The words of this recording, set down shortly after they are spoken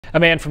A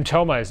man from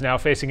Tomah is now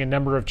facing a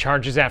number of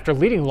charges after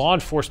leading law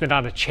enforcement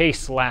on a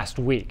chase last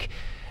week.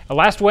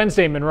 Last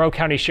Wednesday, Monroe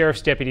County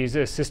Sheriff's deputies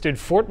assisted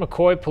Fort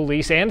McCoy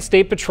Police and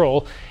State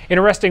Patrol in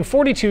arresting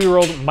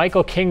 42-year-old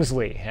Michael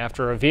Kingsley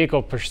after a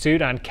vehicle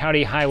pursuit on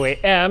County Highway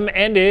M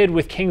ended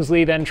with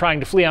Kingsley then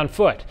trying to flee on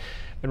foot.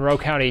 Monroe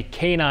County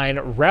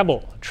K-9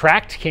 Rebel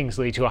tracked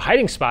Kingsley to a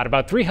hiding spot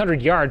about 300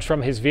 yards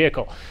from his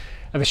vehicle.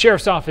 The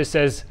sheriff's office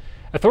says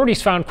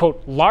authorities found,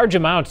 quote, large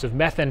amounts of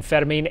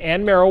methamphetamine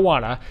and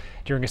marijuana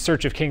during a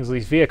search of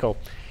Kingsley's vehicle.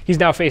 He's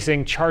now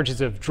facing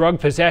charges of drug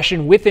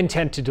possession with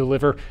intent to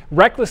deliver,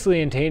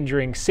 recklessly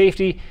endangering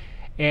safety,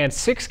 and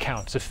 6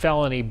 counts of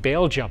felony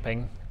bail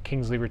jumping.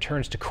 Kingsley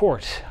returns to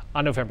court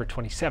on November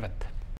 27th.